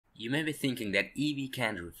You may be thinking that Eevee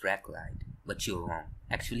can't refract light, but you're wrong.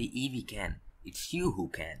 Actually, Eevee can. It's you who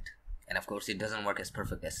can't. And of course, it doesn't work as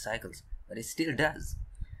perfect as Cycles, but it still does.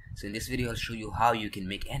 So in this video, I'll show you how you can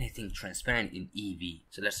make anything transparent in Eevee.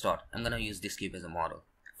 So let's start. I'm gonna use this cube as a model.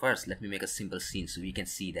 First, let me make a simple scene so we can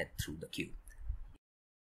see that through the cube.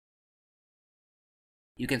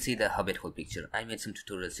 You can see the Hobbit hole picture. I made some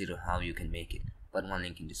tutorials here on how you can make it, but one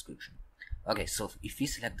link in description. Okay, so if we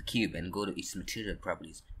select the cube and go to its material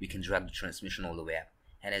properties, we can drag the transmission all the way up.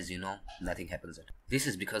 And as you know, nothing happens at all. This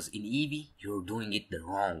is because in Eevee, you're doing it the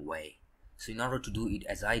wrong way. So in order to do it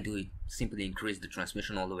as I do it, simply increase the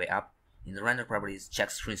transmission all the way up. In the render properties, check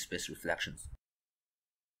screen space reflections.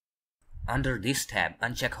 Under this tab,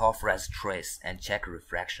 uncheck half res trace and check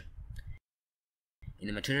refraction. In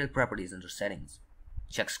the material properties under settings,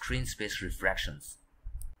 check screen space refractions.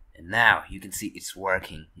 And now you can see it's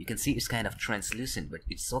working. You can see it's kind of translucent, but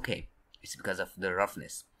it's okay. It's because of the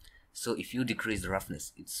roughness. So if you decrease the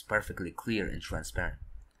roughness, it's perfectly clear and transparent.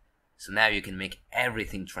 So now you can make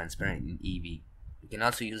everything transparent in Eevee. You can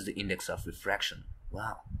also use the index of refraction.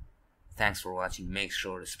 Wow. Thanks for watching. Make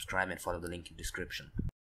sure to subscribe and follow the link in the description.